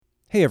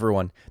Hey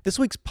everyone, this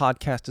week's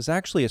podcast is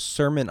actually a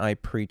sermon I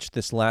preached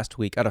this last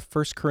week out of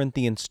 1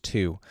 Corinthians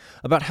 2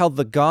 about how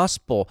the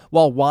gospel,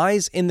 while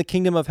wise in the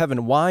kingdom of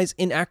heaven, wise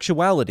in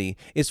actuality,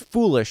 is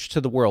foolish to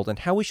the world, and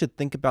how we should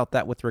think about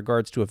that with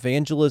regards to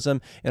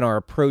evangelism and our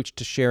approach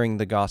to sharing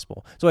the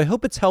gospel. So I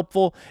hope it's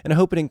helpful, and I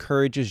hope it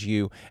encourages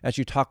you as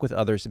you talk with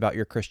others about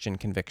your Christian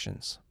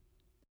convictions.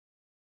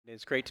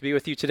 It's great to be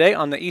with you today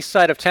on the east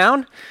side of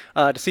town,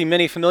 to see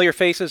many familiar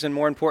faces, and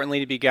more importantly,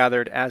 to be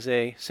gathered as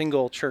a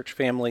single church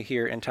family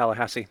here in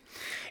Tallahassee.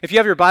 If you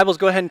have your Bibles,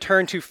 go ahead and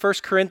turn to 1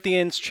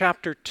 Corinthians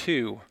chapter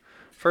 2.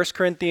 1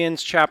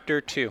 Corinthians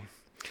chapter 2.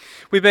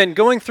 We've been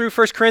going through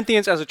 1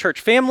 Corinthians as a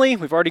church family.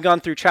 We've already gone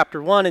through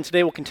chapter 1, and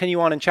today we'll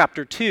continue on in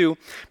chapter 2.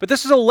 But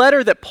this is a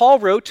letter that Paul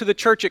wrote to the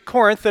church at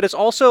Corinth that is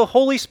also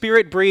Holy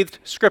Spirit-breathed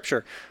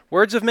scripture,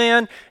 words of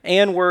man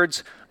and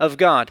words of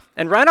God.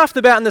 And right off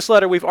the bat in this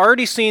letter, we've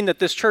already seen that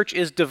this church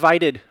is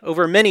divided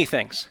over many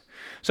things.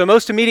 So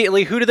most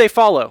immediately, who do they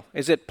follow?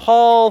 Is it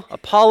Paul,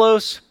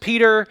 Apollos,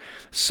 Peter,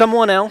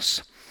 someone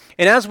else?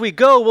 And as we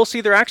go, we'll see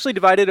they're actually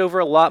divided over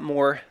a lot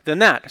more than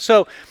that.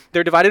 So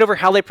they're divided over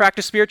how they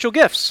practice spiritual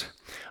gifts,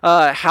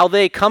 how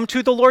they come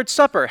to the Lord's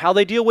Supper, how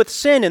they deal with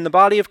sin in the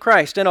body of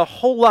Christ, and a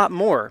whole lot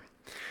more.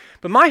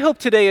 But my hope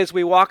today as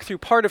we walk through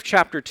part of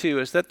chapter 2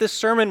 is that this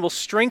sermon will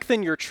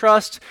strengthen your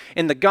trust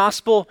in the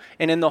gospel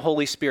and in the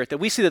Holy Spirit, that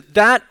we see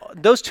that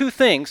those two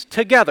things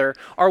together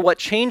are what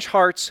change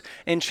hearts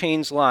and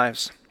change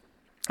lives.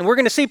 And we're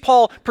going to see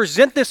Paul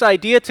present this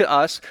idea to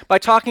us by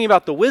talking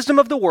about the wisdom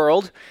of the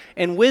world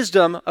and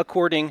wisdom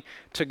according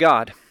to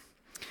God.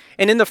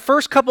 And in the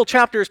first couple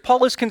chapters,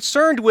 Paul is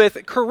concerned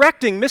with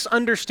correcting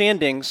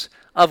misunderstandings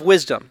of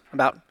wisdom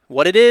about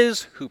what it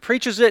is, who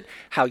preaches it,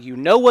 how you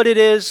know what it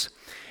is.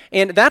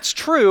 And that's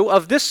true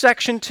of this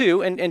section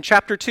too, in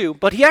chapter 2,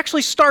 but he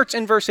actually starts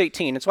in verse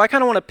 18. And so I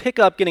kind of want to pick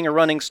up getting a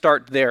running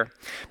start there,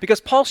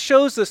 because Paul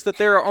shows us that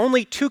there are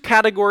only two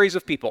categories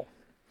of people.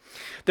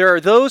 There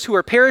are those who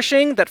are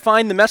perishing that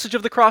find the message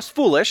of the cross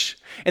foolish,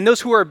 and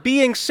those who are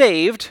being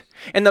saved,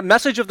 and the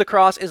message of the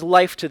cross is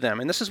life to them.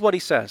 And this is what he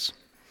says.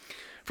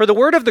 For the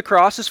word of the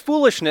cross is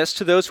foolishness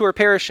to those who are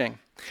perishing,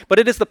 but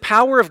it is the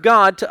power of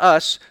God to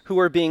us who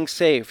are being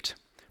saved.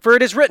 For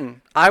it is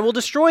written, I will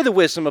destroy the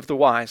wisdom of the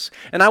wise,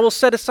 and I will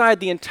set aside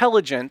the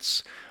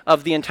intelligence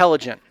of the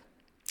intelligent.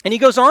 And he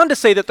goes on to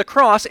say that the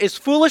cross is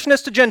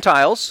foolishness to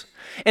Gentiles,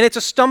 and it's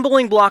a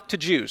stumbling block to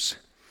Jews.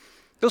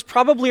 Those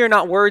probably are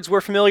not words we're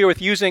familiar with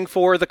using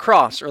for the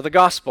cross or the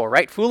gospel,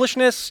 right?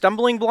 Foolishness,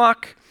 stumbling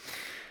block.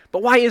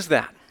 But why is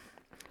that?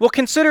 Well,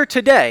 consider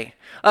today.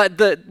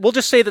 We'll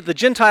just say that the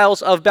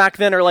Gentiles of back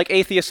then are like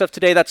atheists of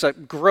today. That's a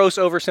gross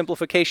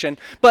oversimplification.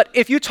 But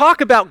if you talk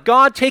about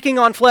God taking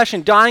on flesh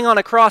and dying on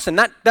a cross, and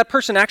that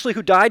person actually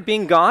who died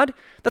being God,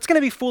 that's going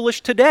to be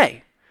foolish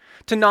today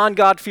to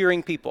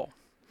non-God-fearing people.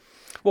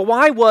 Well,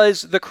 why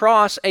was the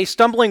cross a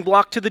stumbling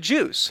block to the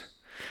Jews?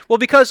 Well,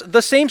 because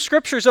the same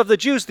scriptures of the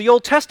Jews, the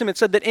Old Testament,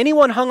 said that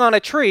anyone hung on a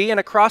tree, and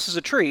a cross is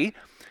a tree,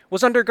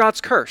 was under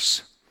God's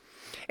curse.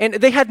 And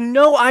they had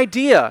no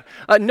idea,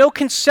 no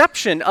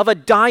conception of a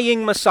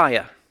dying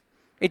Messiah.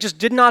 It just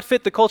did not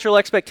fit the cultural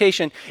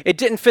expectation. It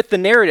didn't fit the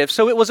narrative.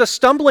 So it was a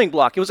stumbling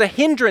block. It was a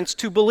hindrance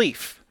to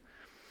belief.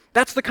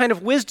 That's the kind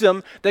of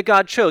wisdom that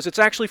God chose. It's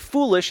actually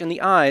foolish in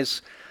the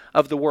eyes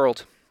of the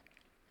world.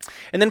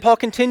 And then Paul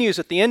continues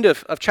at the end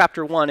of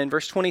chapter 1 in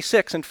verse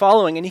 26 and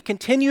following, and he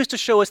continues to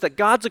show us that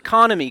God's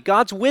economy,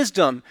 God's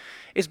wisdom,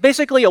 is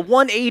basically a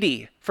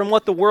 180 from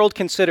what the world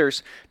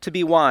considers to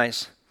be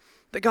wise.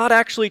 That God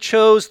actually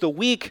chose the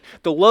weak,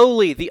 the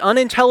lowly, the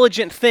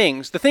unintelligent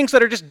things, the things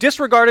that are just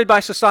disregarded by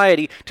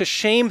society, to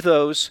shame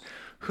those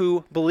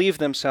who believe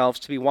themselves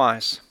to be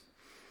wise.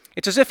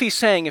 It's as if he's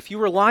saying, if you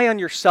rely on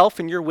yourself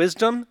and your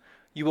wisdom,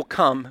 you will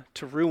come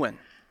to ruin.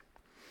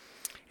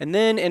 And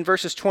then in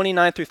verses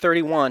 29 through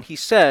 31, he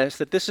says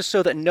that this is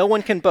so that no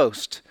one can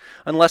boast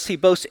unless he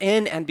boasts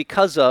in and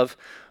because of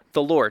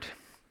the Lord.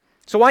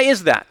 So why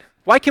is that?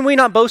 Why can we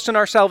not boast in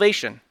our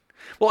salvation?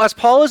 Well, as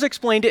Paul has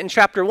explained it in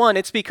chapter 1,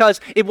 it's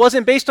because it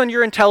wasn't based on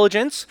your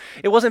intelligence.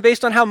 It wasn't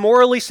based on how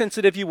morally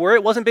sensitive you were.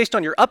 It wasn't based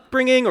on your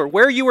upbringing or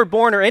where you were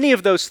born or any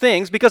of those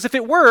things, because if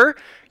it were,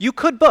 you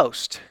could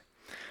boast.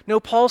 No,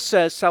 Paul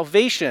says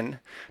salvation,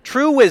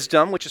 true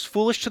wisdom, which is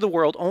foolish to the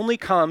world, only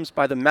comes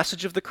by the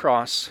message of the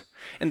cross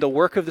and the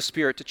work of the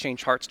Spirit to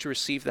change hearts to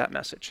receive that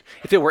message.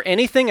 If it were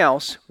anything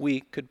else,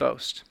 we could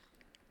boast.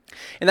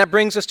 And that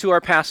brings us to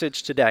our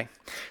passage today.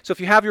 So if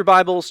you have your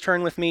Bibles,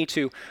 turn with me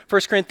to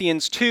 1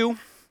 Corinthians 2,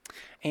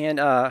 and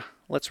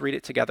let's read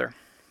it together.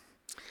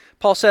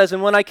 Paul says,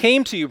 And when I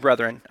came to you,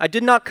 brethren, I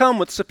did not come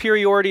with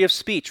superiority of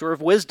speech or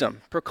of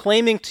wisdom,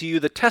 proclaiming to you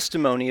the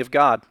testimony of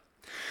God.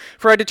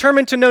 For I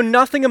determined to know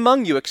nothing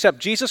among you except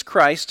Jesus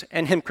Christ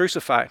and him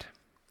crucified.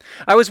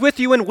 I was with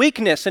you in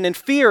weakness and in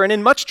fear and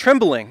in much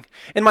trembling,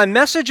 and my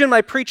message and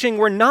my preaching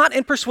were not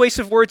in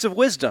persuasive words of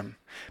wisdom,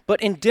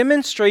 but in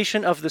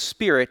demonstration of the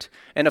Spirit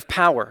and of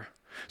power,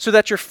 so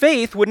that your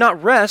faith would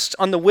not rest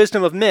on the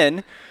wisdom of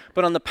men,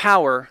 but on the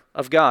power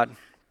of God.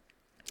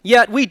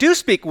 Yet we do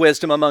speak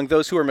wisdom among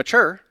those who are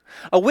mature,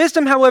 A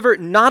wisdom, however,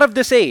 not of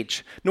this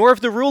age, nor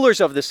of the rulers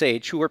of this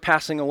age who are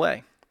passing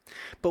away.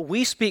 But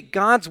we speak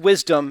God's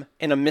wisdom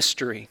in a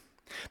mystery,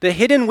 the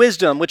hidden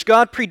wisdom which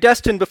God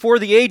predestined before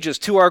the ages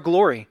to our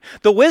glory,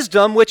 the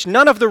wisdom which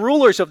none of the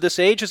rulers of this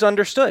age has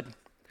understood.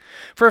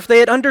 For if they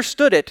had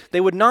understood it,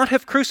 they would not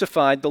have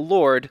crucified the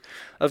Lord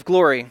of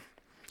glory.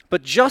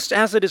 But just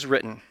as it is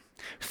written,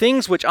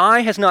 things which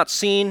eye has not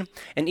seen,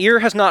 and ear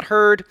has not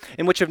heard,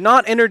 and which have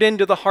not entered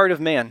into the heart of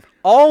man,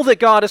 all that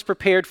God has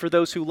prepared for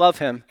those who love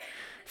him.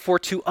 For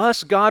to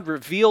us God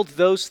revealed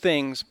those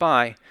things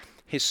by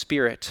his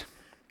Spirit.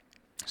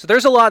 So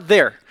there's a lot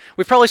there.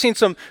 We've probably seen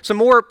some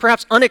more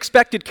perhaps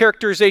unexpected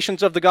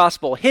characterizations of the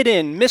gospel,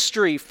 hidden,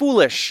 mystery,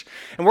 foolish,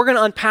 and we're going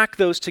to unpack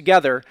those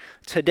together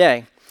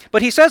today.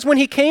 But he says when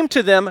he came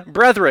to them,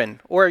 brethren,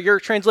 or your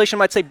translation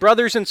might say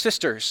brothers and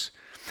sisters.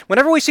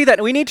 Whenever we see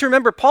that, we need to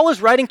remember Paul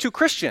is writing to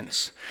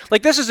Christians.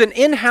 Like this is an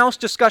in-house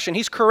discussion.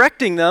 He's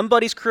correcting them,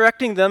 but he's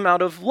correcting them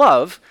out of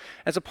love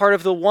as a part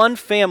of the one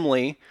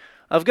family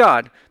of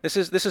God. This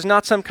is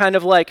not some kind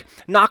of like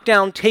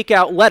knockdown,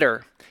 takeout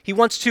letter. He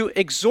wants to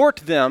exhort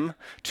them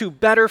to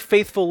better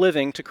faithful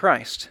living to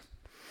Christ.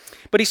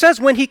 But he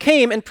says when he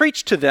came and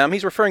preached to them,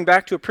 he's referring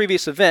back to a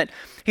previous event,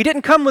 he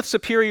didn't come with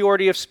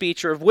superiority of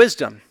speech or of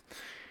wisdom.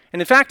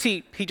 And in fact,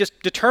 he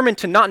just determined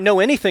to not know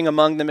anything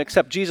among them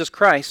except Jesus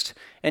Christ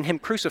and him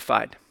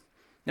crucified.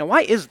 Now,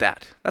 why is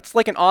that? That's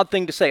like an odd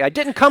thing to say. I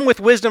didn't come with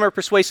wisdom or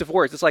persuasive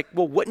words. It's like,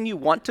 well, wouldn't you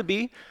want to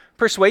be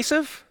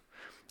persuasive?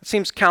 It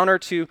seems counter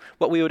to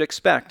what we would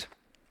expect.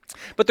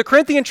 But the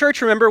Corinthian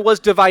church, remember,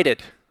 was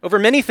divided over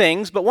many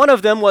things, but one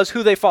of them was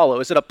who they follow.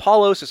 Is it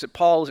Apollos? Is it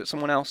Paul? Is it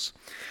someone else?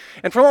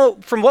 And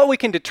from what we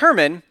can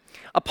determine,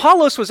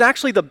 Apollos was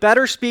actually the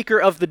better speaker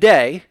of the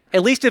day,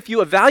 at least if you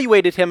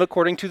evaluated him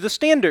according to the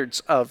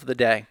standards of the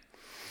day.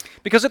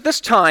 Because at this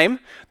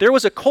time, there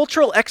was a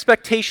cultural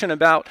expectation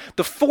about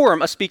the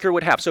form a speaker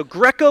would have. So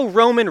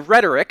Greco-Roman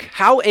rhetoric,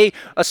 how a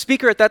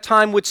speaker at that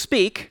time would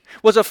speak,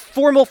 was a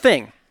formal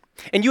thing.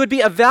 And you would be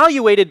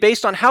evaluated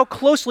based on how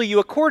closely you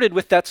accorded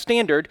with that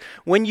standard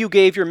when you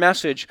gave your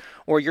message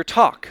or your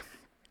talk.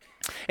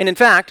 And in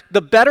fact,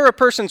 the better a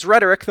person's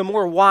rhetoric, the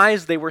more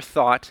wise they were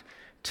thought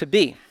to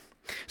be.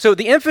 So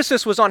the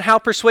emphasis was on how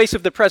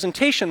persuasive the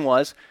presentation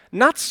was,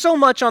 not so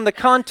much on the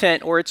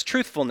content or its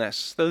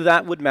truthfulness, though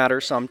that would matter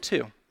some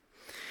too.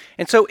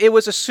 And so it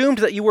was assumed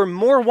that you were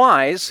more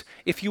wise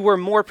if you were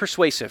more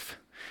persuasive,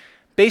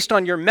 based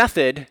on your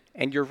method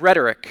and your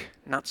rhetoric,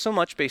 not so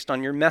much based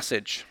on your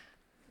message.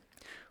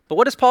 But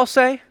what does Paul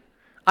say?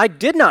 I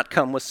did not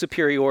come with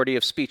superiority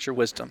of speech or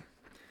wisdom.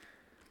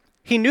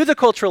 He knew the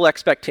cultural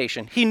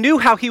expectation. He knew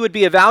how he would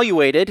be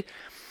evaluated,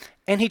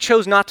 and he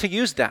chose not to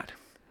use that.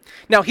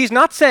 Now, he's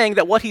not saying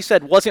that what he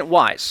said wasn't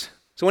wise.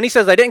 So when he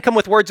says, I didn't come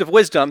with words of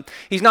wisdom,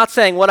 he's not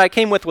saying what I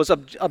came with was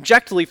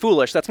objectively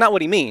foolish. That's not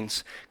what he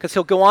means, because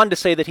he'll go on to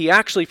say that he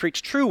actually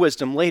preached true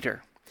wisdom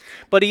later.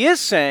 But he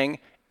is saying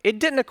it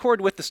didn't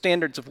accord with the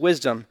standards of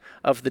wisdom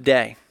of the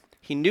day.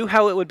 He knew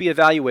how it would be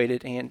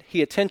evaluated, and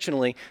he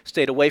intentionally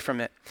stayed away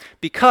from it.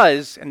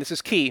 Because, and this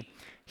is key,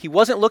 he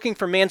wasn't looking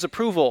for man's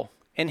approval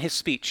in his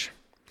speech.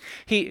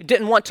 He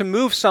didn't want to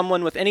move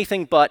someone with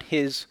anything but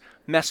his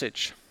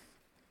message.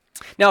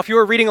 Now, if you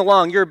were reading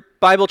along, your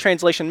Bible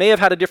translation may have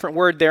had a different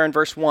word there in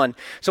verse 1.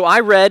 So I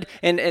read,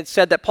 and it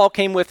said that Paul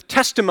came with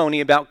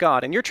testimony about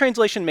God, and your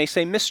translation may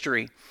say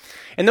mystery.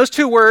 And those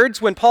two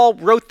words, when Paul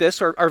wrote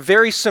this, are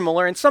very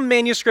similar, and some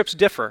manuscripts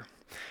differ.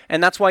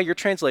 And that's why your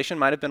translation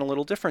might have been a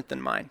little different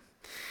than mine.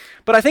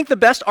 But I think the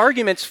best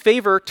arguments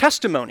favor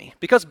testimony,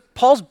 because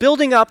Paul's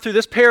building up through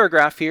this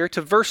paragraph here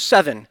to verse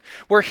 7,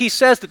 where he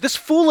says that this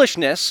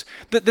foolishness,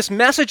 that this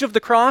message of the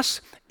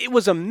cross, it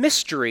was a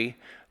mystery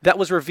that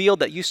was revealed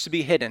that used to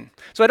be hidden.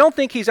 So I don't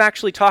think he's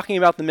actually talking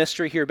about the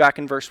mystery here back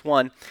in verse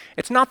 1.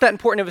 It's not that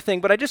important of a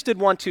thing, but I just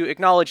did want to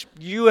acknowledge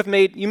you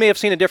may have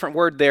seen a different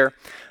word there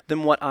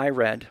than what I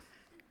read.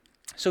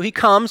 So he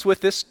comes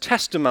with this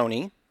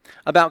testimony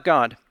about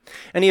God,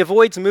 and he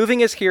avoids moving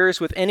his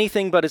hearers with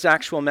anything but his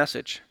actual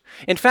message.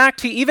 In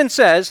fact, he even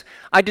says,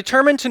 I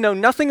determined to know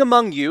nothing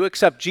among you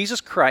except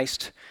Jesus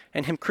Christ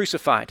and him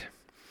crucified.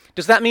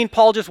 Does that mean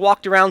Paul just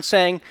walked around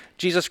saying,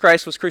 Jesus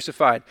Christ was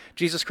crucified,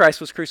 Jesus Christ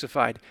was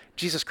crucified,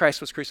 Jesus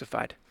Christ was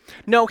crucified?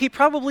 No, he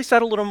probably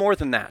said a little more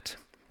than that.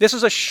 This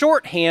is a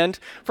shorthand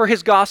for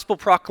his gospel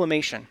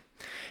proclamation.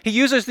 He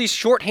uses these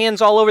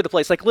shorthands all over the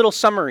place, like little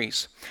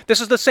summaries.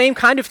 This is the same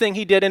kind of thing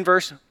he did in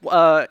verse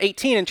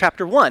 18 in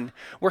chapter 1,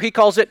 where he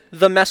calls it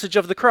the message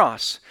of the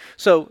cross.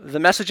 So the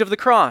message of the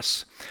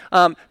cross,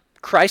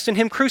 Christ and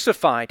him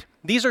crucified.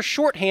 These are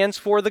shorthands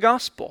for the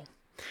gospel.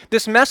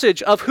 This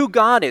message of who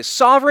God is,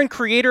 sovereign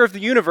creator of the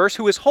universe,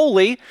 who is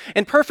holy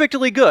and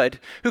perfectly good,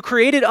 who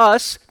created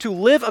us to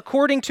live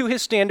according to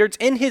his standards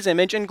in his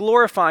image and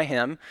glorify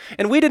him.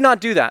 And we did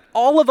not do that.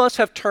 All of us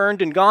have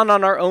turned and gone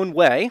on our own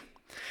way,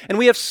 and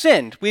we have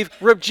sinned. We've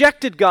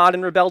rejected God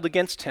and rebelled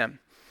against him.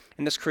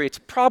 And this creates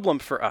a problem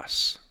for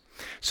us.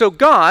 So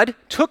God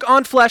took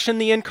on flesh in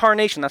the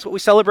incarnation, that's what we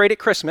celebrate at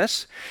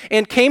Christmas,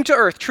 and came to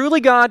earth, truly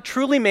God,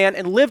 truly man,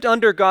 and lived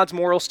under God's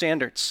moral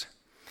standards.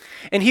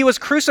 and he was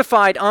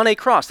crucified on a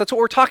cross. That's what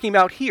we're talking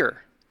about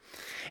here.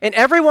 And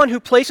everyone who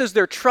places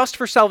their trust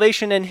for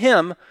salvation in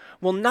him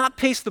will not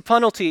face the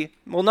penalty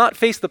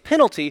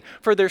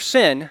for their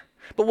sin,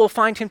 but will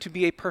find him to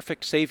be a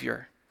perfect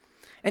Savior.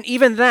 And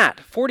even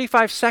that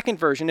 45-second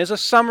version is a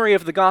summary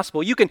of the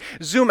gospel. You can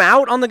zoom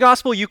out on the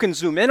gospel, you can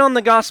zoom in on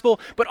the gospel,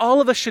 but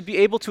all of us should be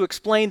able to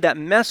explain that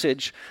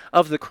message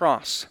of the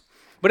cross.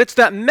 But it's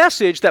that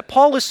message that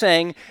Paul is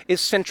saying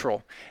is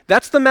central.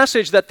 That's the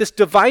message that this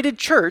divided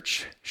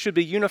church should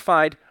be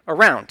unified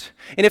around.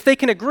 And if they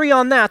can agree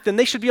on that, then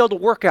they should be able to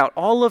work out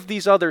all of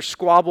these other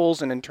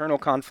squabbles and internal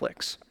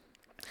conflicts.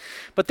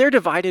 But they're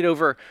divided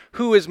over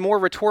who is more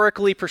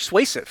rhetorically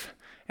persuasive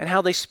and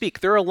how they speak.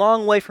 They're a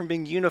long way from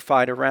being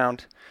unified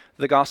around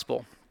the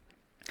gospel.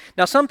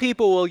 Now, some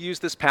people will use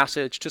this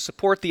passage to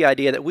support the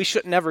idea that we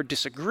should never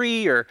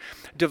disagree or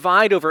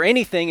divide over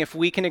anything if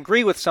we can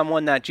agree with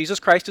someone that Jesus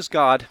Christ is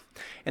God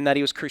and that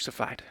he was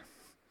crucified.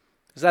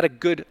 Is that a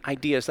good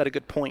idea? Is that a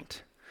good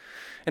point?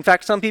 In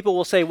fact, some people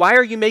will say, why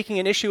are you making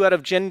an issue out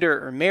of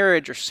gender or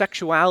marriage or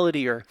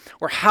sexuality or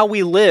how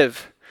we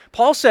live?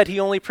 Paul said he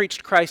only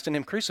preached Christ and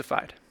him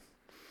crucified.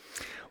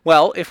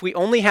 Well, if we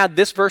only had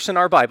this verse in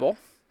our Bible,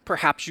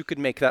 perhaps you could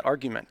make that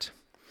argument.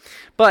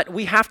 But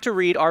we have to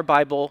read our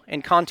Bible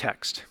in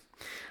context.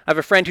 I have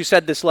a friend who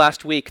said this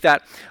last week,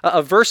 that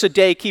a verse a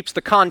day keeps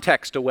the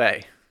context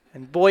away.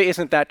 And boy,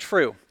 isn't that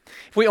true.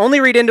 If we only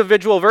read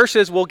individual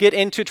verses, we'll get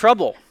into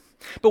trouble.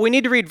 But we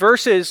need to read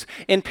verses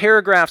in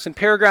paragraphs and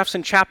paragraphs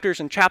in chapters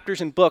and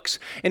chapters in books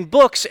and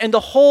the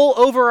whole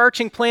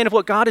overarching plan of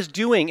what God is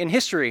doing in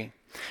history.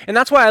 And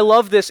that's why I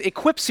love this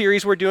Equip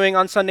series we're doing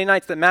on Sunday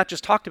nights that Matt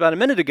just talked about a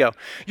minute ago.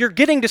 You're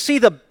getting to see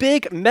the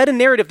big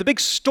meta-narrative, the big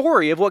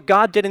story of what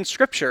God did in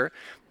Scripture.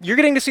 You're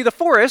getting to see the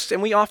forest,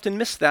 and we often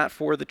miss that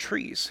for the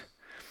trees.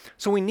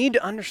 So we need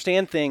to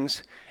understand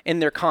things in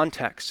their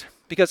context.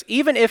 Because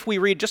even if we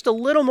read just a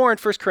little more in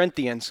 1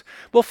 Corinthians,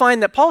 we'll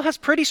find that Paul has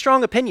pretty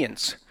strong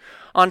opinions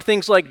on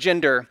things like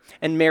gender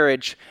and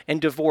marriage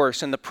and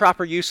divorce and the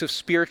proper use of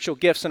spiritual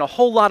gifts and a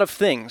whole lot of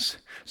things.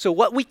 So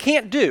what we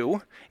can't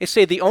do is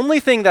say the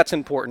only thing that's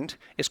important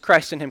is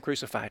Christ and him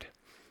crucified.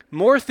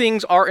 More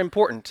things are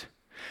important.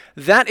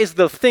 That is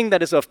the thing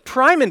that is of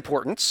prime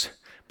importance,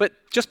 but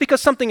just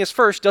because something is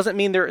first doesn't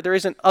mean there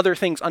isn't other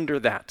things under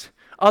that.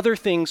 Other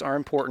things are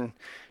important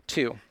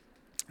too.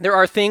 There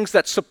are things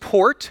that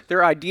support, there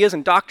are ideas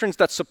and doctrines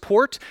that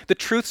support the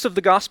truths of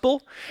the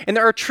gospel, and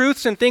there are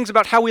truths and things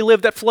about how we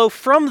live that flow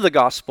from the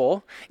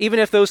gospel, even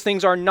if those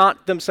things are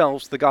not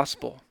themselves the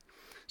gospel.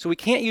 So we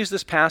can't use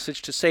this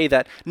passage to say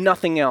that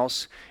nothing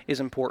else is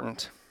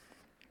important.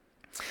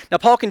 Now,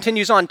 Paul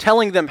continues on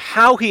telling them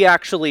how he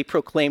actually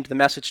proclaimed the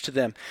message to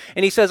them.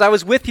 And he says, I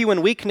was with you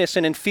in weakness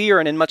and in fear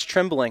and in much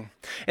trembling.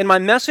 And my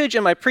message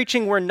and my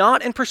preaching were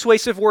not in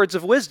persuasive words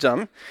of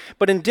wisdom,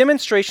 but in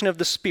demonstration of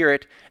the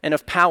Spirit and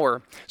of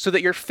power, so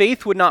that your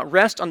faith would not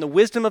rest on the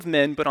wisdom of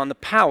men, but on the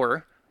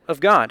power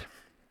of God.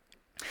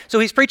 So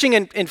he's preaching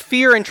in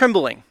fear and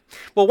trembling.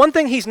 Well, one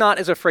thing he's not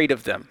is afraid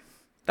of them.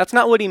 That's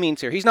not what he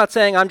means here. He's not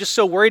saying, I'm just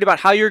so worried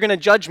about how you're going to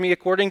judge me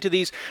according to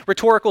these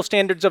rhetorical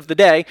standards of the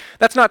day.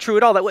 That's not true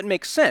at all. That wouldn't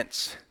make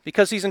sense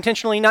because he's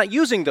intentionally not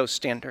using those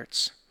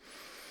standards.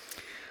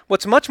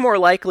 What's much more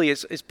likely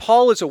is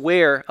Paul is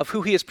aware of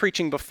who he is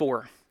preaching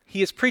before.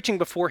 He is preaching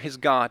before his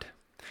God,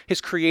 his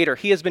creator.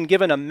 He has been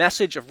given a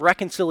message of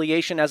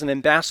reconciliation as an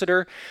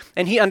ambassador,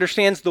 and he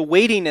understands the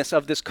weightiness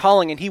of this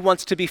calling, and he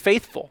wants to be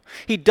faithful.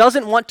 He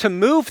doesn't want to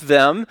move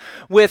them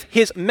with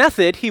his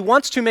method. He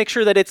wants to make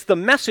sure that it's the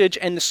message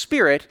and the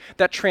Spirit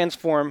that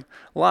transform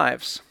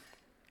lives.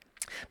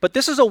 But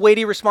this is a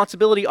weighty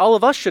responsibility all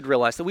of us should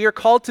realize, that we are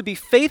called to be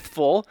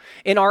faithful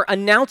in our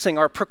announcing,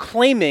 our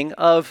proclaiming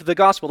of the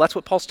gospel. That's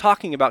what Paul's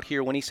talking about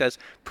here when he says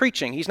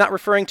preaching. He's not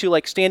referring to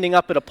like standing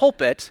up at a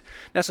pulpit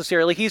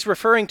necessarily. He's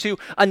referring to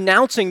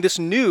announcing this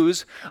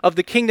news of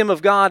the kingdom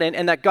of God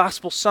and that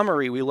gospel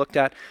summary we looked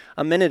at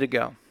a minute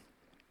ago.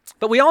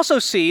 But we also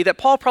see that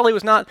Paul probably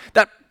was not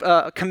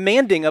that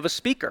commanding of a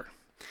speaker.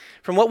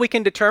 From what we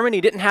can determine,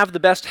 he didn't have the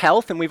best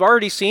health, and we've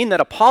already seen that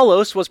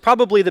Apollos was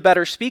probably the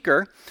better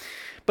speaker.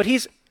 But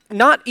he's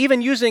not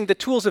even using the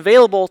tools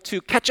available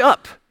to catch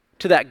up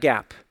to that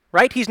gap,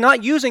 right? He's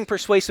not using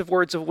persuasive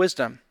words of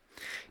wisdom.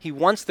 He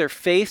wants their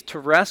faith to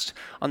rest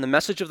on the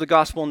message of the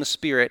gospel and the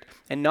Spirit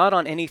and not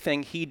on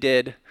anything he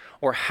did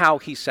or how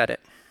he said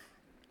it.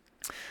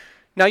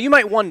 Now you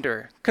might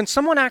wonder, can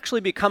someone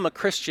actually become a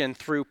Christian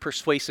through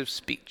persuasive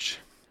speech?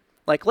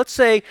 Like, let's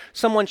say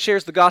someone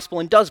shares the gospel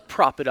and does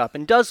prop it up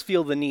and does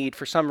feel the need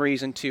for some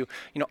reason to,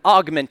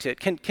 augment it.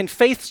 Can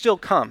faith still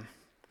come?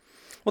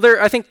 Well, there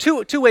are, I think,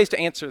 two ways to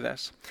answer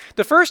this.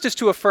 The first is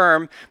to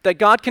affirm that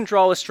God can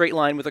draw a straight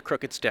line with a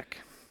crooked stick.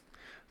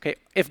 Okay,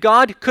 if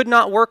God could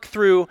not work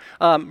through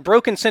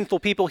broken, sinful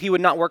people, he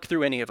would not work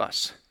through any of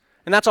us.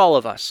 And that's all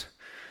of us.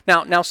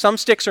 Now, some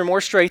sticks are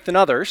more straight than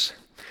others,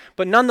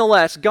 but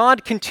nonetheless,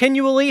 God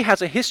continually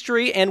has a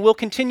history and will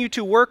continue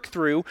to work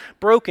through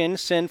broken,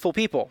 sinful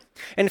people.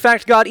 In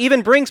fact, God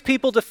even brings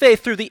people to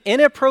faith through the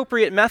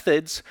inappropriate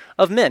methods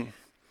of men.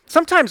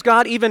 Sometimes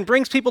God even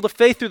brings people to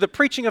faith through the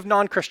preaching of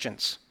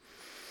non-Christians.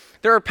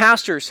 There are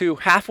pastors who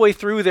halfway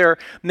through their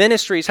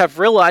ministries have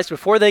realized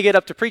before they get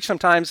up to preach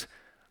sometimes,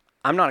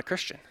 I'm not a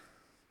Christian.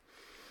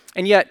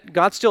 And yet,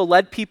 God still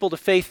led people to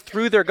faith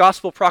through their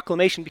gospel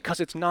proclamation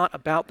because it's not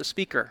about the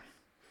speaker.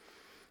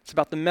 It's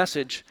about the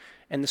message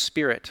and the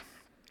Spirit.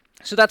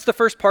 So that's the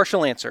first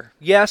partial answer.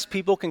 Yes,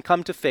 people can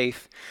come to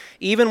faith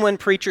even when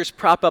preachers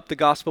prop up the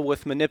gospel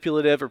with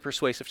manipulative or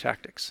persuasive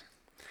tactics.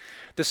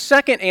 The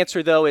second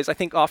answer, though, is I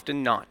think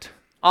often not.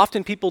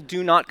 Often people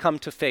do not come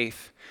to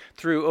faith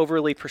through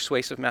overly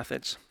persuasive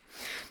methods.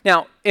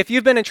 Now, if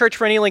you've been in church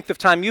for any length of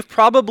time, you've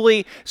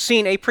probably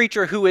seen a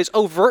preacher who is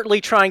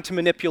overtly trying to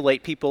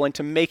manipulate people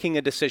into making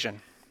a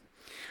decision.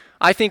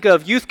 I think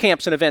of youth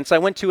camps and events I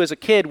went to as a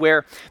kid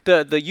where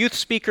the youth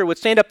speaker would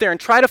stand up there and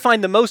try to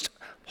find the most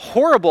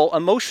horrible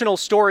emotional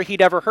story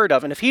he'd ever heard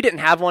of. And if he didn't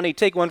have one, he'd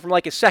take one from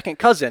like his second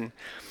cousin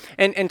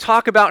and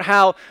talk about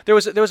how there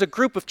was a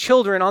group of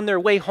children on their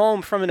way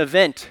home from an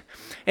event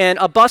and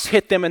a bus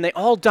hit them and they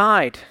all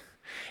died.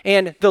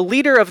 And the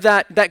leader of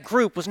that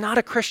group was not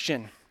a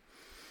Christian.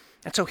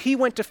 And so he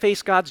went to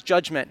face God's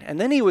judgment. And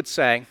then he would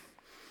say,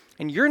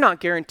 and you're not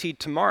guaranteed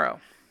tomorrow.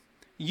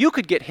 You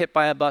could get hit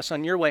by a bus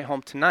on your way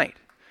home tonight.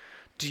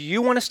 Do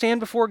you want to stand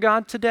before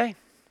God today?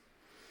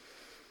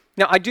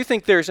 Now, I do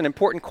think there's an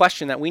important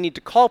question that we need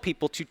to call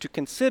people to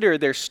consider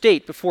their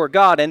state before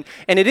God. And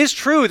it is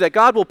true that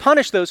God will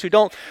punish those who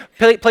don't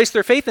place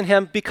their faith in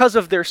him because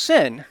of their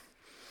sin.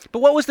 But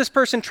what was this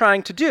person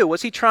trying to do?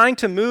 Was he trying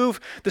to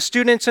move the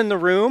students in the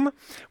room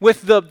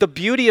with the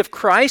beauty of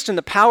Christ and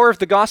the power of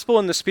the gospel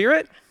and the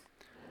Spirit?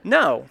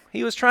 No,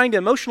 he was trying to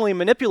emotionally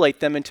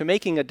manipulate them into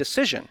making a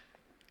decision.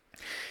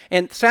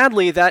 And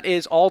sadly, that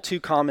is all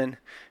too common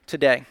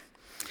today.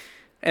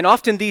 And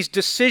often these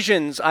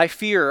decisions, I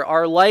fear,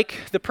 are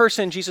like the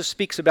person Jesus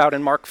speaks about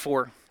in Mark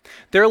 4.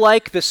 They're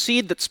like the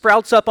seed that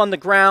sprouts up on the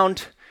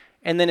ground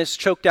and then is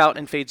choked out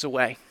and fades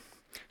away,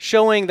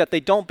 showing that they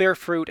don't bear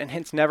fruit and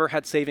hence never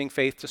had saving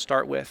faith to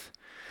start with.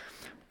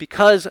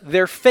 Because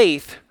their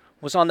faith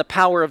was on the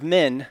power of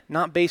men,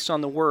 not based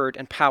on the word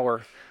and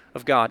power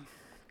of God.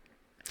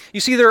 You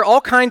see, there are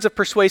all kinds of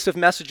persuasive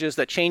messages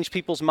that change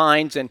people's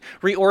minds and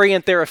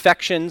reorient their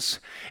affections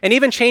and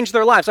even change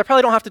their lives. I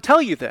probably don't have to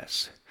tell you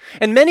this.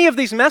 And many of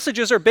these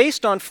messages are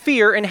based on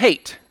fear and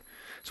hate.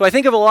 So I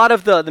think of a lot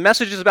of the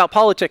messages about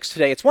politics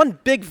today. It's one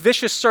big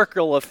vicious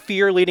circle of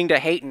fear leading to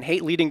hate and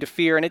hate leading to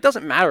fear, and it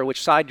doesn't matter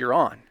which side you're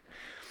on.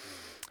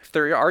 If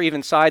there are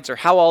even sides or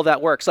how all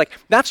that works. Like,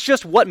 that's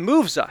just what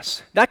moves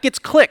us. That gets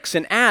clicks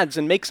and ads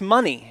and makes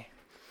money.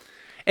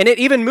 And it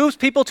even moves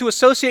people to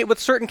associate with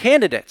certain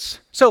candidates.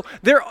 So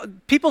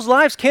people's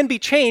lives can be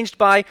changed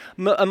by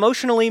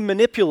emotionally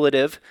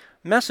manipulative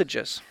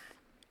messages.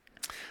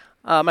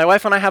 My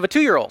wife and I have a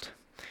 2-year-old.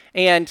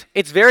 And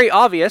it's very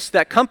obvious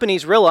that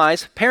companies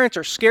realize parents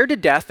are scared to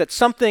death that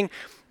something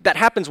that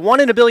happens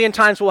 1 in a billion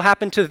times will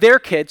happen to their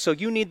kids, so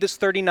you need this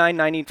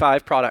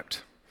 $39.95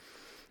 product,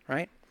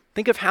 right?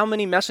 Think of how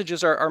many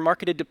messages are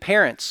marketed to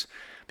parents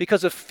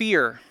because of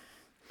fear.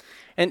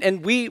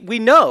 And we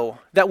know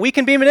that we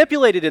can be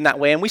manipulated in that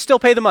way, and we still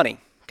pay the money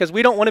because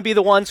we don't want to be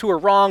the ones who are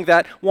wrong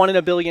that 1 in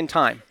a billion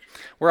time.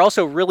 We're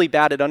also really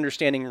bad at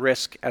understanding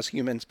risk as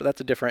humans, but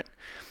that's a different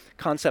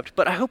concept.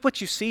 But I hope what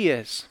you see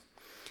is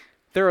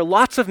there are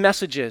lots of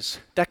messages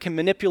that can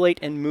manipulate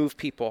and move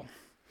people.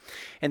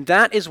 And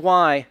that is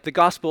why the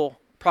gospel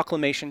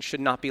proclamation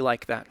should not be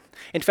like that.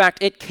 In fact,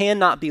 it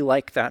cannot be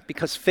like that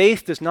because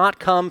faith does not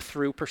come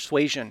through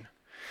persuasion.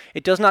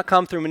 It does not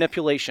come through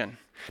manipulation.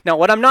 Now,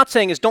 what I'm not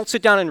saying is don't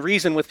sit down and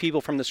reason with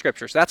people from the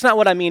scriptures. That's not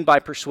what I mean by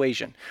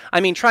persuasion. I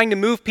mean trying to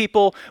move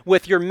people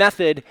with your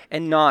method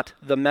and not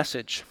the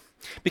message.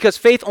 Because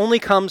faith only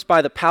comes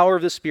by the power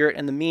of the Spirit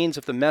and the means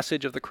of the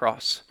message of the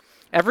cross.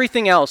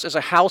 Everything else is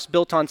a house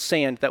built on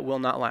sand that will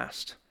not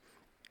last.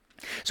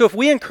 So if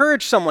we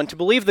encourage someone to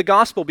believe the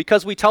gospel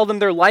because we tell them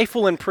their life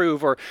will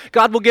improve, or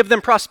God will give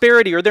them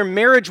prosperity, or their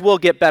marriage will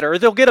get better, or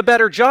they'll get a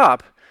better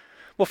job,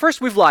 well,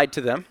 first, we've lied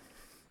to them.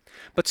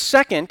 But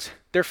second,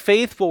 their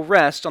faith will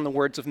rest on the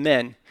words of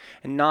men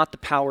and not the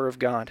power of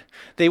God.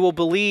 They will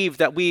believe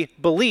that we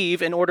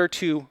believe in order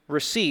to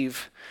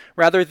receive,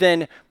 rather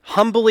than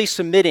humbly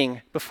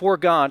submitting before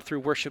God through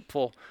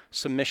worshipful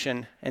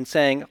submission and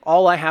saying,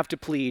 all I have to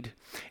plead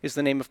is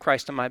the name of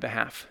Christ on my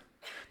behalf.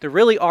 There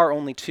really are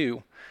only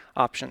 2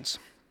 options.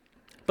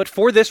 But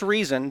for this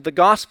reason, the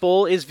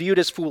gospel is viewed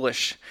as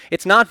foolish.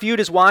 It's not viewed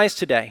as wise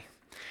today.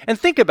 And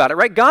think about it,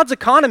 right? God's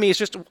economy is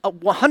just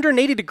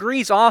 180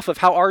 degrees off of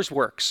how ours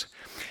works.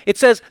 It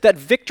says that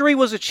victory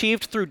was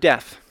achieved through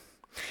death.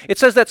 It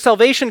says that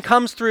salvation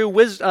comes through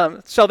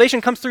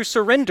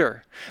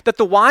surrender, that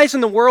the wise in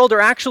the world are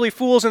actually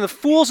fools, and the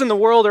fools in the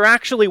world are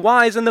actually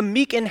wise, and the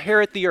meek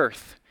inherit the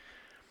earth.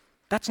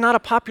 That's not a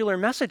popular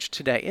message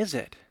today, is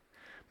it?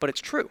 But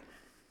it's true.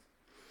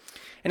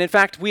 And in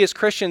fact, we as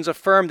Christians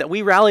affirm that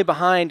we rally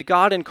behind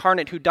God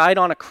incarnate who died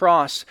on a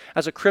cross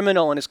as a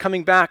criminal and is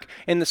coming back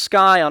in the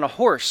sky on a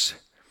horse.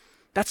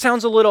 That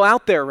sounds a little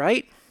out there,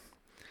 right?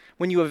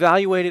 When you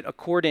evaluate it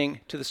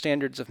according to the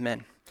standards of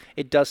men.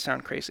 it does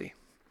sound crazy.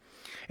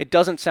 It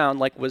doesn't sound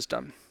like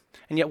wisdom.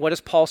 And yet what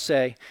does Paul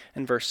say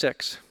in verse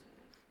 6?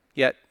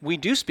 Yet we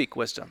do speak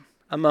wisdom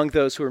among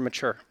those who are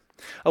mature.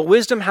 A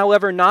wisdom,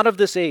 however, not of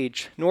this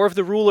age, nor of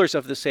the rulers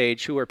of this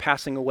age who are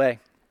passing away.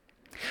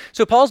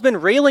 So Paul's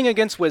been railing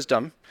against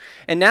wisdom,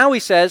 and now he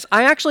says,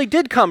 I actually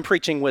did come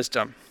preaching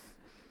wisdom.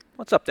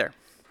 What's up there?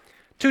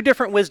 Two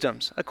different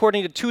wisdoms,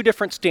 according to two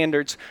different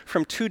standards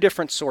from two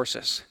different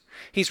sources.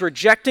 He's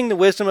rejecting the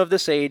wisdom of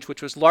this age,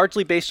 which was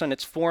largely based on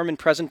its form and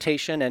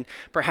presentation and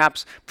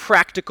perhaps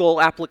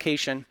practical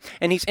application.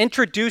 And he's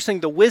introducing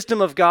the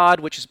wisdom of God,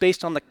 which is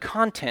based on the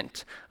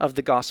content of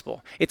the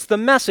gospel. It's the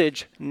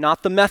message,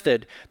 not the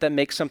method, that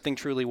makes something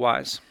truly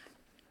wise.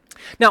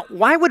 Now,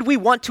 why would we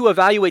want to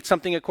evaluate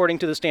something according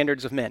to the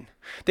standards of men?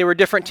 They were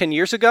different 10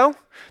 years ago.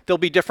 They'll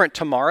be different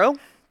tomorrow.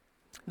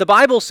 The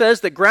Bible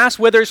says that grass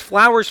withers,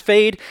 flowers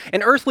fade,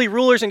 and earthly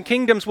rulers and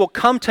kingdoms will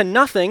come to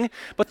nothing,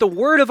 but the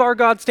word of our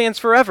God stands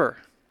forever.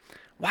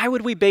 Why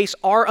would we base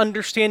our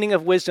understanding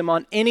of wisdom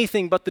on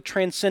anything but the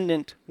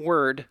transcendent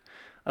word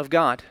of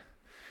God?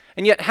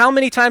 And yet, how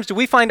many times do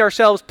we find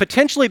ourselves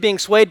potentially being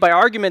swayed by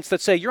arguments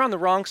that say, you're on the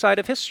wrong side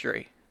of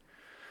history?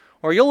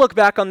 Or you'll look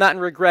back on that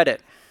and regret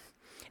it.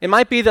 It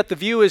might be that the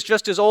view is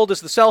just as old as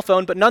the cell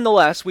phone, but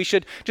nonetheless, we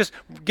should just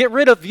get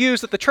rid of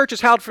views that the church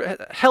has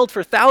held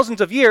for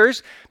thousands of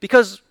years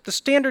because the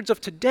standards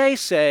of today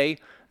say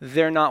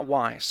they're not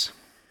wise.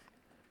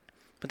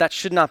 But that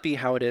should not be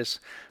how it is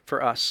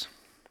for us.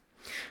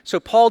 So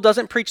Paul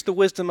doesn't preach the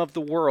wisdom of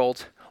the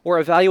world or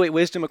evaluate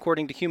wisdom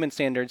according to human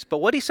standards, but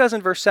what he says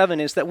in verse 7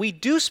 is that we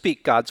do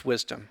speak God's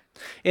wisdom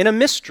in a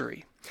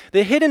mystery,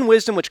 the hidden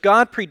wisdom which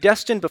God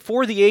predestined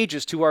before the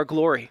ages to our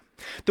glory.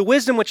 The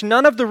wisdom which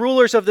none of the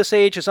rulers of this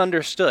age has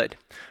understood.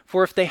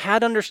 For if they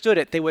had understood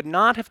it, they would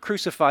not have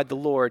crucified the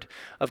Lord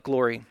of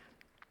glory.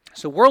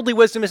 So worldly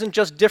wisdom isn't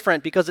just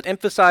different because it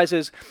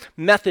emphasizes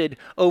method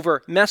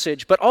over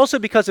message, but also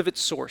because of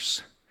its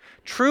source.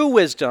 True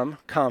wisdom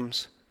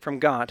comes from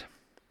God.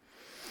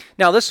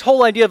 Now, this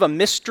whole idea of a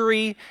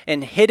mystery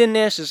and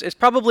hiddenness is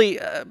probably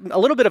a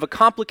little bit of a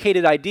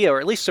complicated idea,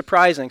 or at least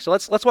surprising. So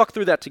let's walk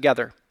through that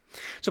together.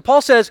 So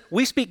Paul says,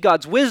 we speak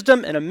God's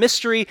wisdom and a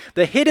mystery,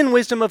 the hidden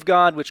wisdom of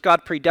God, which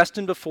God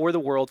predestined before the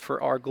world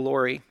for our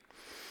glory.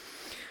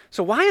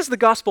 So why is the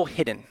gospel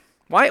hidden?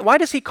 Why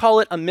does he call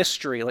it a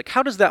mystery? Like,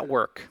 how does that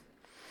work?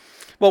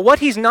 Well, what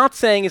he's not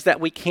saying is that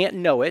we can't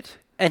know it,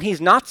 and he's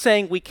not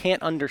saying we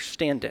can't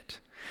understand it,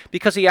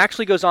 because he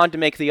actually goes on to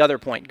make the other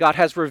point. God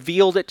has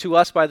revealed it to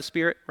us by the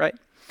Spirit, right?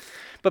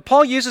 But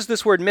Paul uses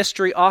this word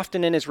mystery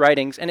often in his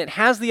writings, and it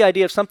has the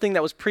idea of something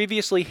that was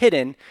previously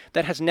hidden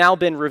that has now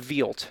been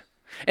revealed.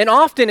 And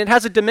often it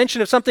has a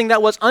dimension of something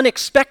that was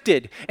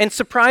unexpected and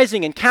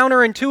surprising and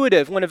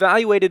counterintuitive when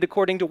evaluated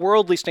according to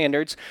worldly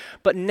standards,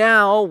 but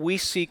now we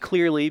see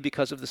clearly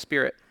because of the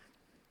Spirit.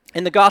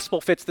 And the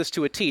gospel fits this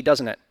to a T,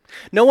 doesn't it?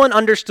 No one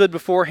understood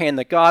beforehand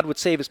that God would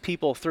save his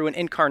people through an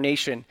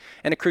incarnation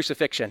and a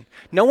crucifixion.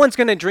 No one's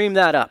going to dream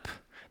that up.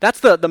 That's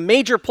the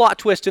major plot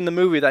twist in the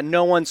movie that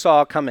no one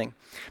saw coming,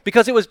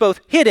 because it was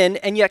both hidden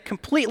and yet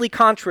completely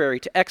contrary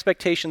to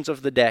expectations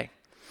of the day.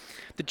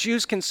 The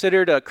Jews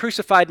considered a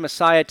crucified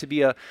Messiah to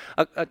be a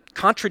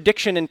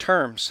contradiction in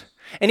terms.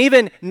 And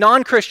even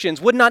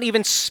non-Christians would not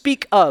even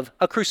speak of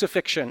a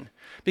crucifixion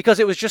because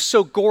it was just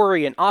so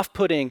gory and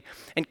off-putting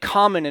and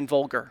common and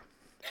vulgar.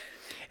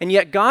 And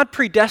yet God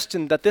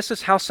predestined that this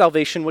is how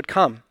salvation would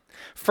come.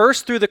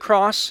 First through the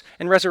cross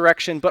and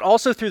resurrection, but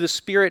also through the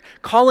Spirit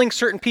calling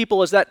certain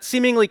people as that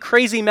seemingly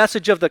crazy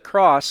message of the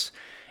cross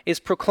is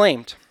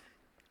proclaimed.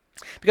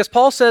 Because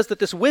Paul says that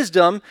this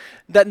wisdom,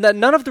 that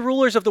none of the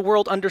rulers of the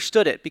world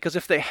understood it, because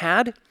if they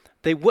had,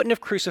 they wouldn't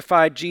have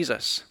crucified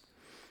Jesus.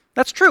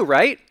 That's true,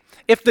 right?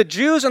 If the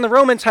Jews and the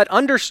Romans had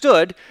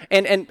understood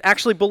and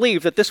actually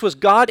believed that this was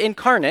God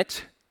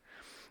incarnate,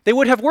 they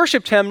would have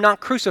worshiped him, not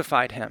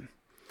crucified him.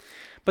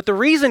 But the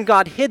reason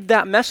God hid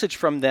that message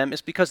from them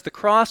is because the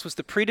cross was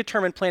the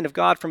predetermined plan of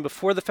God from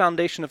before the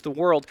foundation of the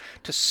world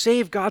to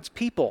save God's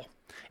people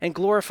and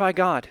glorify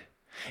God.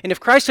 And if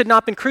Christ had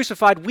not been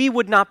crucified, we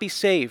would not be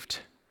saved.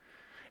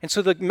 And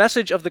so the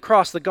message of the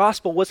cross, the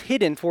gospel, was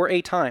hidden for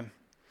a time.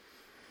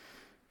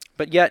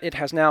 But yet it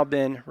has now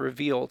been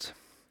revealed.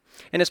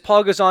 And as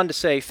Paul goes on to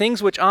say,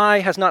 things which eye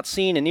has not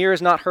seen and ear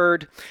has not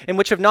heard, and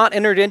which have not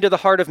entered into the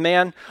heart of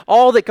man,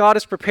 all that God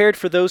has prepared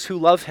for those who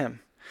love him.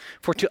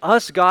 For to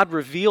us God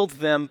revealed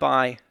them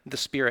by the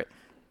Spirit.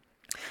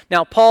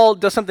 Now, Paul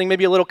does something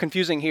maybe a little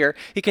confusing here.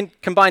 He can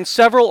combine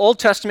several Old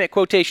Testament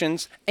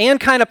quotations and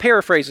kind of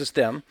paraphrases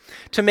them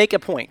to make a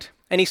point.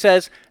 And he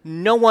says,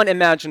 no one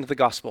imagined the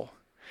gospel.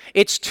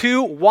 It's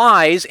too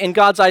wise in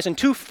God's eyes and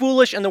too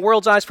foolish in the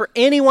world's eyes for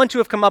anyone to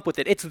have come up with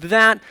it. It's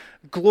that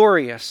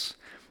glorious.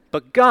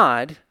 But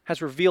God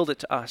has revealed it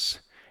to us.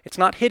 It's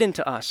not hidden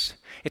to us.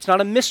 It's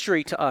not a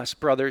mystery to us,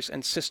 brothers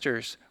and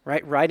sisters,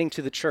 right? Writing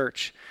to the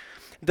church.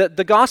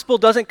 The gospel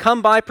doesn't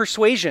come by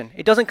persuasion.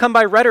 It doesn't come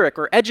by rhetoric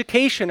or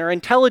education or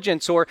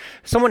intelligence or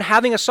someone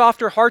having a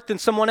softer heart than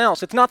someone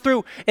else. It's not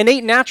through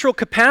innate natural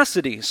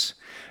capacities.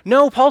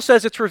 No, Paul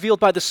says it's revealed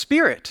by the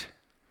Spirit.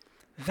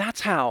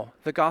 That's how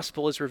the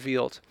gospel is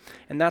revealed,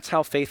 and that's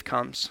how faith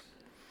comes.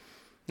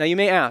 Now you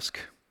may ask,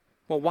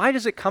 well, why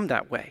does it come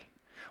that way?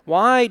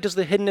 Why does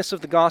the hiddenness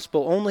of the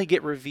gospel only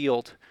get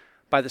revealed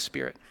by the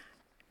Spirit?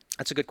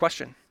 That's a good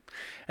question.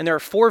 And there are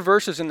 4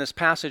 verses in this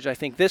passage, I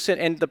think, this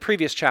and the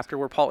previous chapter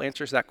where Paul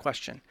answers that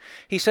question.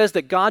 He says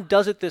that God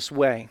does it this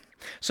way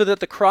so that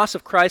the cross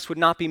of Christ would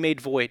not be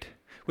made void,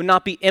 would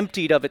not be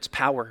emptied of its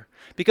power.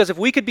 Because if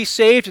we could be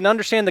saved and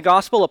understand the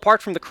gospel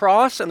apart from the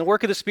cross and the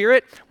work of the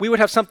Spirit, we would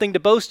have something to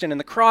boast in, and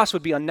the cross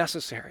would be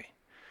unnecessary.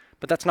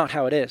 But that's not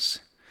how it is.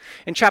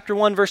 In chapter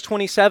 1, verse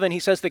 27, he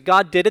says that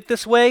God did it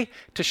this way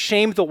to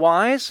shame the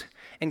wise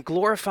and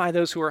glorify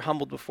those who are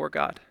humbled before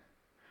God.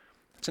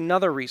 That's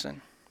another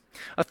reason.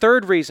 A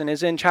third reason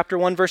is in chapter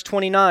 1, verse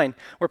 29,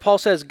 where Paul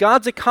says,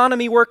 God's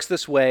economy works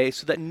this way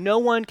so that no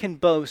one can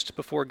boast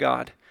before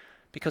God,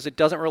 because it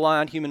doesn't rely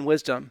on human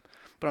wisdom,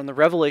 but on the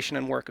revelation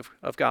and work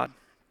of God.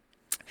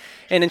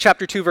 And in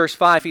chapter 2, verse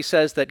 5, he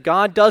says that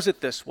God does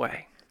it this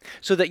way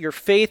so that your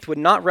faith would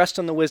not rest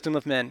on the wisdom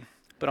of men,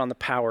 but on the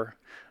power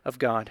of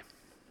God.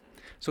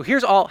 So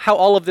here's how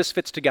all of this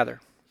fits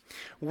together.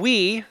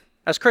 We,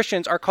 as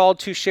Christians, are called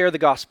to share the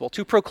gospel,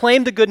 to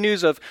proclaim the good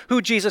news of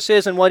who Jesus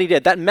is and what he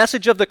did, that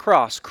message of the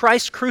cross,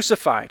 Christ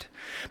crucified.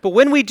 But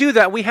when we do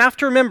that, we have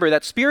to remember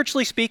that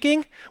spiritually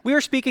speaking, we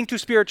are speaking to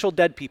spiritual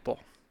dead people.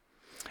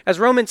 As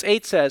Romans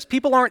 8 says,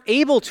 people aren't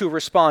able to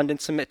respond and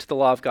submit to the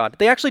law of God.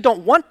 They actually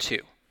don't want to.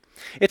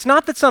 It's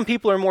not that some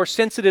people are more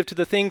sensitive to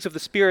the things of the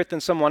Spirit than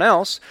someone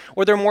else,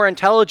 or they're more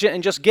intelligent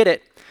and just get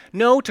it.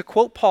 No, to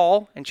quote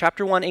Paul in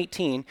chapter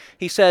 1:18,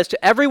 he says,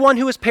 to everyone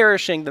who is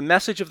perishing, the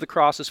message of the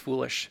cross is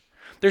foolish.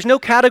 There's no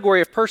category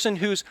of person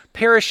who's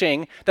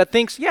perishing that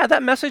thinks, yeah,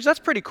 that message, that's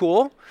pretty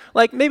cool.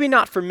 Like, maybe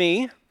not for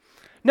me.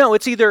 No,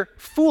 it's either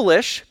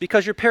foolish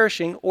because you're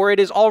perishing, or it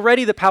is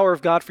already the power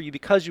of God for you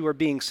because you are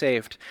being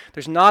saved.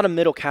 There's not a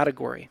middle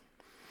category.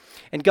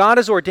 And God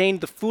has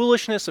ordained the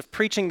foolishness of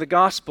preaching the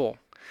gospel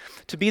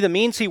to be the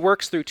means he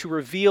works through to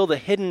reveal the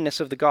hiddenness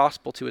of the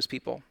gospel to his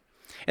people.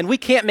 And we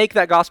can't make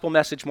that gospel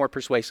message more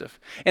persuasive.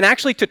 And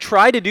actually, to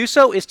try to do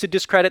so is to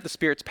discredit the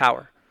Spirit's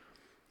power.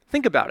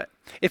 Think about it.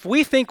 If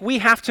we think we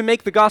have to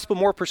make the gospel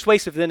more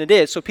persuasive than it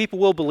is so people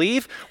will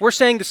believe, we're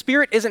saying the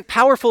Spirit isn't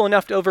powerful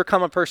enough to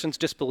overcome a person's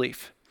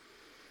disbelief.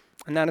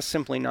 And that is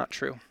simply not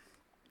true.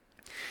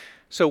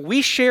 So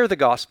we share the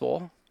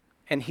gospel,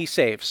 and he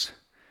saves.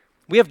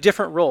 We have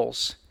different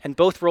roles, and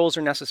both roles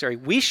are necessary.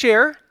 We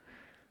share,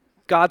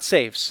 God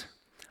saves.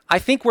 I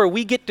think where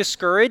we get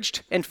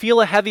discouraged and feel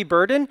a heavy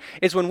burden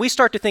is when we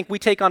start to think we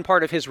take on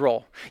part of his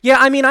role. Yeah,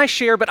 I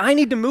share, but I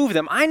need to move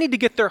them. I need to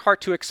get their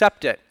heart to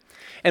accept it.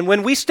 And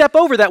when we step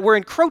over that, we're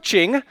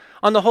encroaching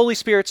on the Holy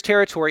Spirit's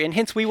territory, and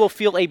hence we will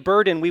feel a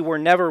burden we were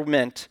never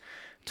meant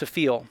to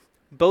feel.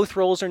 Both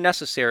roles are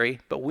necessary,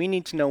 but we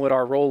need to know what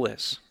our role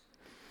is.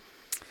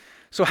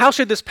 So how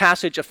should this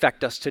passage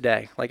affect us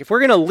today? Like, if we're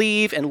going to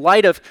leave in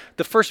light of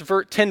the first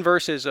 10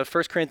 verses of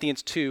 1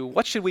 Corinthians 2,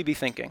 what should we be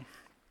thinking?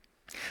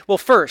 Well,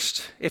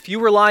 first, if you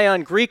rely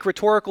on Greek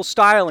rhetorical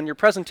style in your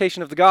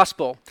presentation of the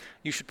gospel,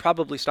 you should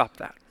probably stop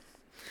that.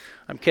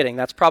 I'm kidding.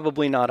 That's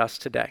probably not us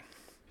today.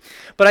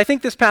 But I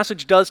think this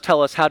passage does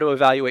tell us how to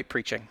evaluate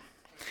preaching.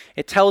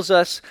 It tells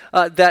us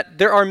that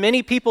there are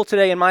many people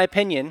today, in my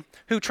opinion,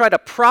 who try to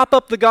prop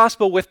up the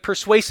gospel with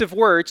persuasive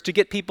words to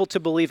get people to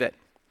believe it.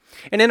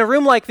 And in a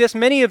room like this,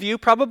 many of you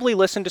probably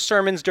listen to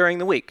sermons during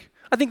the week.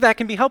 I think that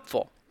can be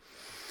helpful.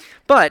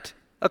 But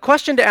a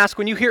question to ask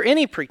when you hear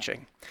any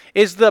preaching,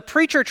 is the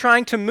preacher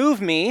trying to move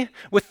me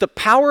with the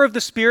power of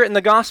the Spirit and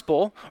the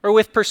gospel, or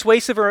with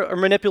persuasive or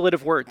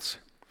manipulative words?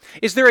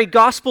 Is there a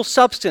gospel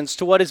substance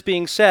to what is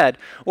being said?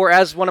 Or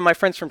as one of my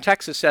friends from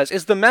Texas says,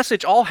 is the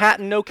message all hat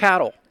and no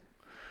cattle?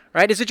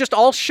 Right? Is it just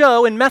all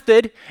show and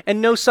method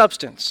and no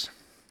substance?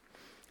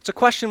 It's a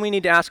question we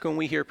need to ask when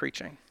we hear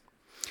preaching.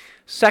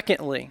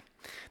 Secondly,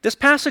 this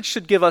passage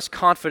should give us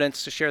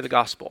confidence to share the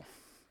gospel.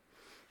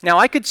 Now,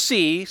 I could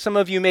see some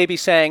of you may be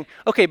saying,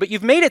 okay, but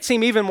you've made it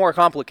seem even more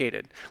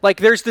complicated.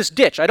 Like, there's this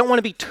ditch. I don't want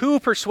to be too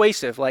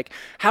persuasive. Like,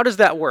 how does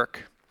that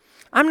work?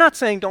 I'm not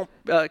saying don't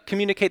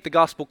communicate the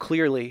gospel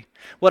clearly.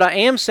 What I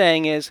am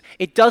saying is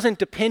it doesn't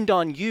depend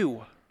on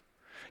you.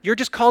 You're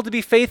just called to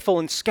be faithful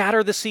and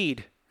scatter the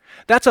seed.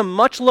 That's a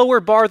much lower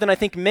bar than I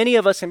think many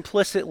of us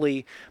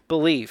implicitly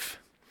believe.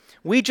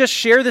 We just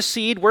share the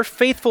seed. We're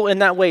faithful in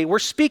that way. We're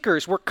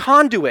speakers. We're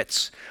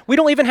conduits. We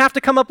don't even have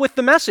to come up with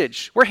the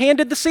message. We're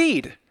handed the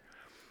seed.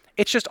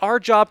 It's just our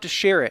job to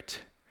share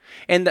it.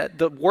 And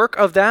the work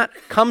of that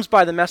comes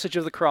by the message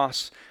of the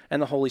cross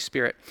and the Holy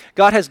Spirit.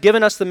 God has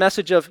given us the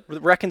message of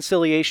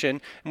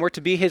reconciliation, and we're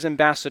to be his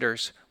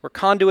ambassadors. We're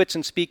conduits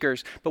and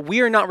speakers, but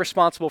we are not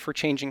responsible for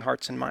changing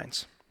hearts and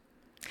minds.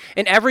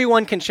 And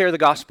everyone can share the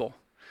gospel.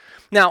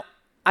 Now,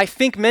 I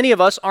think many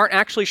of us aren't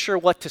actually sure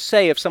what to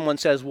say if someone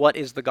says, what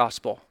is the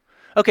gospel?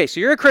 Okay, so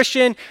you're a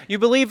Christian, you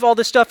believe all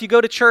this stuff, you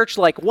go to church,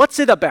 like, what's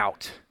it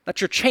about?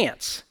 That's your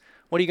chance.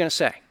 What are you going to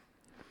say?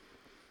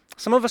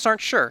 Some of us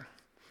aren't sure.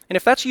 And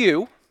if that's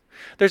you,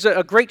 there's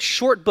a great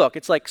short book.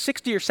 It's like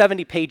 60 or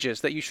 70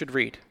 pages that you should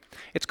read.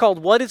 It's called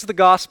What is the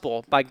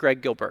Gospel by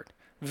Greg Gilbert.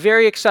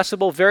 Very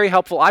accessible, very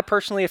helpful. I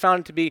personally have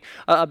found it to be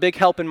a big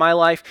help in my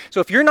life.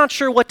 So if you're not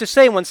sure what to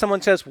say when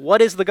someone says,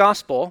 "What is the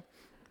gospel?"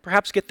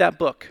 perhaps get that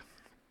book.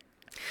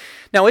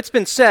 Now, it's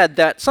been said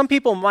that some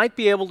people might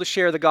be able to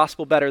share the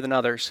gospel better than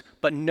others,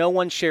 but no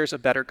one shares a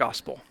better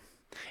gospel.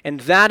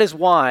 And that is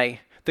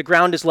why the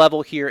ground is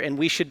level here, and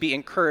we should be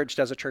encouraged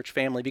as a church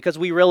family, because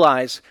we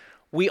realize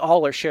we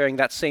all are sharing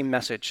that same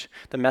message.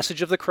 The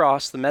message of the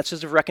cross, the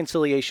message of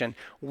reconciliation.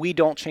 We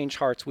don't change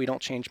hearts, we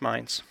don't change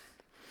minds.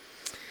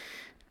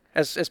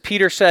 As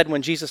Peter said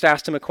when Jesus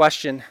asked him a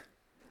question,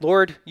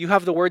 "Lord, you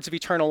have the words of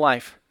eternal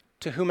life.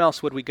 To whom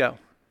else would we go?"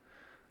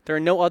 There are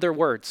no other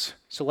words,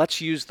 so let's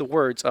use the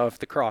words of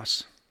the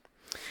cross.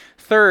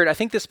 Third, I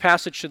think this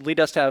passage should lead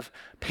us to have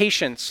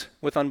patience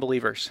with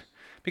unbelievers.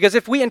 Because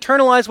if we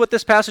internalize what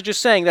this passage is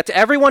saying, that to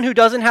everyone who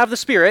doesn't have the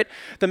Spirit,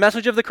 the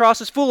message of the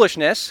cross is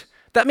foolishness,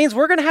 that means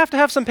we're going to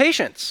have some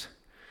patience.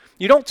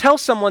 You don't tell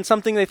someone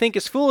something they think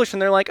is foolish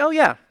and they're like, "Oh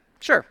yeah,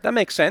 sure, that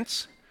makes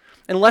sense,"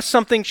 unless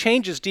something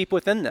changes deep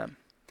within them.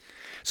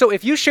 So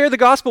if you share the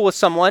gospel with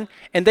someone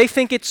and they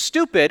think it's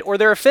stupid or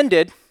they're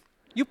offended,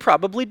 you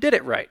probably did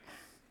it right.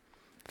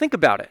 Think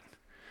about it.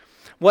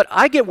 What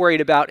I get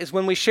worried about is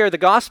when we share the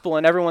gospel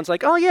and everyone's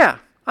like, "Oh yeah,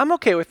 I'm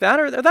okay with that,"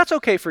 or "That's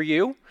okay for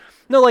you."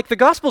 No, like the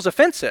gospel's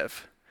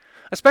offensive,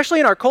 especially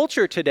in our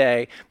culture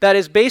today that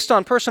is based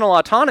on personal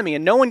autonomy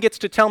and no one gets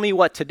to tell me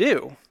what to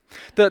do.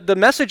 The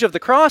message of the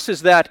cross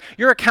is that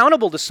you're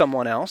accountable to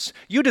someone else.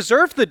 You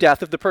deserve the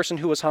death of the person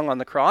who was hung on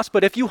the cross,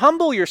 but if you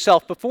humble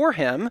yourself before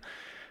him,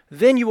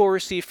 then you will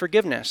receive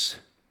forgiveness.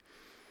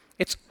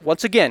 It's,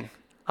 once again,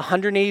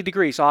 180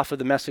 degrees off of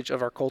the message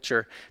of our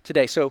culture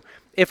today. So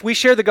if we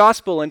share the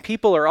gospel and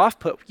people are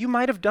off-put, you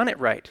might have done it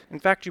right. In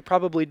fact, you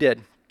probably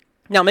did.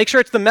 Now, make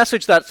sure it's the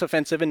message that's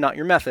offensive and not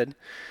your method,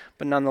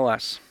 but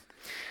nonetheless.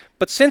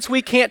 But since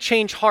we can't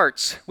change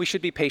hearts, we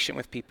should be patient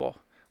with people.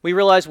 We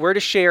realize where to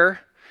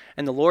share,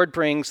 and the Lord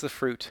brings the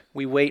fruit.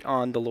 We wait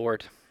on the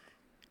Lord.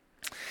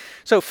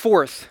 So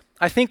fourth,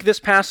 I think this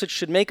passage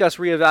should make us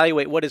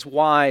reevaluate what is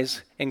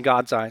wise in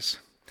God's eyes.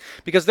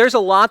 Because there's a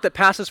lot that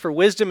passes for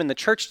wisdom in the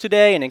church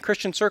today and in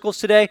Christian circles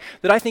today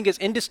that I think is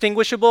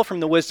indistinguishable from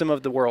the wisdom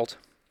of the world.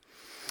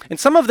 And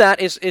some of that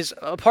is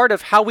a part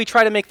of how we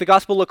try to make the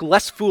gospel look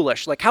less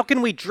foolish. Like, how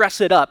can we dress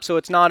it up so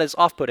it's not as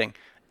off-putting?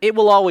 It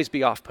will always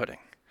be off-putting.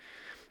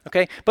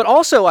 Okay? But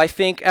also, I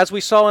think, as we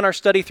saw in our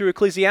study through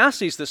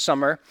Ecclesiastes this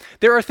summer,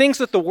 there are things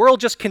that the world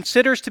just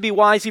considers to be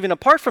wise even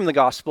apart from the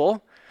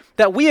gospel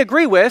that we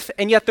agree with,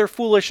 and yet they're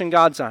foolish in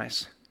God's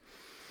eyes.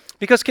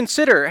 Because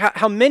consider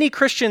how many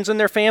Christians and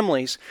their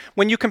families,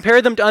 when you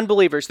compare them to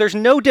unbelievers, there's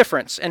no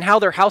difference in how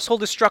their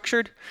household is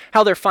structured,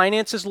 how their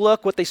finances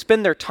look, what they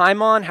spend their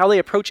time on, how they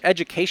approach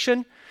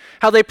education,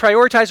 how they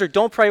prioritize or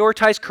don't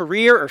prioritize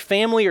career or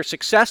family or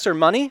success or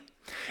money.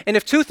 And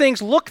if two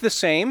things look the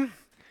same,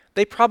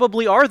 they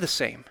probably are the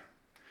same.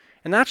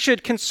 And that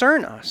should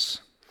concern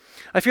us.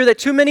 I fear that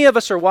too many of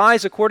us are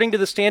wise according to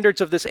the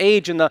standards of this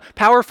age and the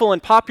powerful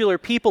and popular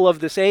people of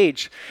this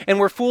age,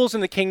 and we're fools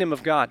in the kingdom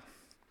of God.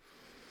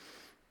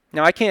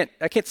 Now, I can't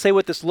say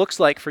what this looks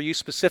like for you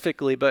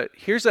specifically, but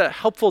here's a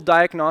helpful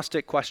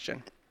diagnostic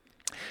question.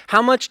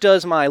 How much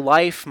does my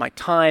life, my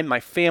time, my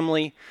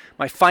family,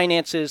 my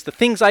finances, the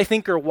things I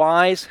think are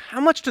wise, how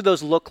much do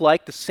those look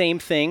like the same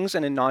things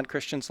in a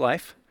non-Christian's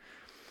life?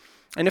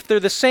 And if they're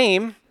the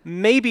same,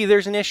 maybe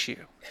there's an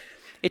issue.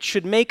 It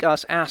should make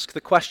us ask the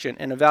question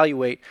and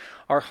evaluate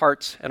our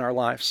hearts and our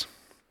lives.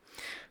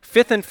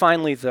 Fifth and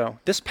finally, though,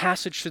 this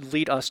passage should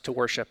lead us to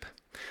worship.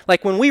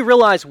 Like when we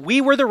realize we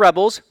were the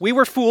rebels, we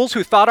were fools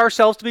who thought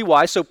ourselves to be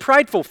wise, so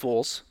prideful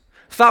fools,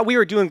 thought we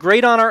were doing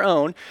great on our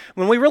own.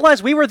 When we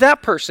realized we were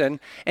that person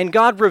and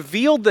God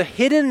revealed the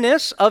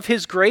hiddenness of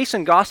his grace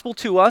and gospel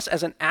to us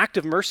as an act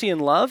of mercy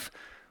and love,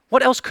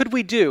 what else could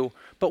we do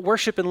but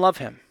worship and love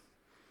him?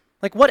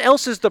 Like, what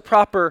else is the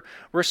proper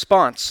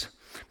response?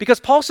 Because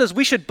Paul says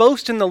we should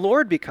boast in the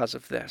Lord because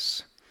of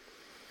this.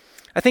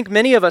 I think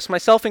many of us,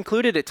 myself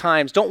included at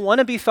times, don't want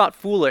to be thought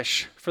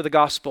foolish for the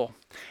gospel.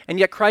 And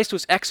yet Christ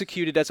was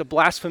executed as a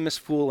blasphemous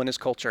fool in his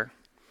culture.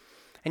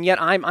 And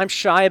yet I'm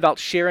shy about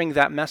sharing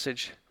that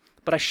message,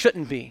 but I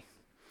shouldn't be.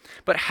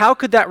 But how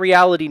could that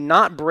reality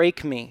not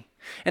break me?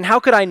 And how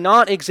could I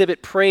not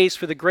exhibit praise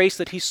for the grace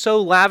that he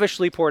so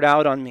lavishly poured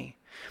out on me?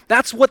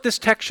 That's what this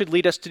text should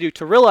lead us to do,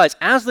 to realize,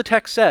 as the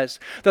text says,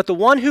 that the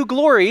one who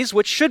glories,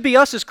 which should be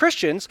us as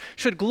Christians,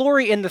 should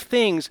glory in the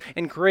things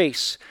and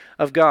grace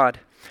of God.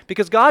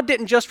 Because God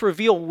didn't just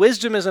reveal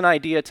wisdom as an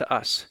idea to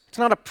us. It's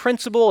not a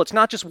principle. It's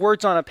not just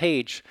words on a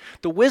page.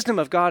 The wisdom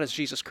of God is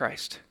Jesus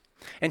Christ.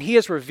 And he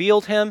has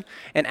revealed him.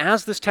 And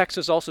as this text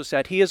has also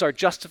said, he is our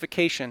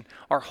justification,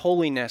 our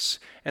holiness,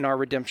 and our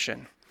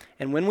redemption.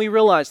 And when we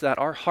realize that,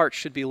 our hearts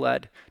should be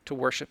led to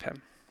worship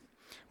him.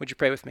 Would you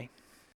pray with me?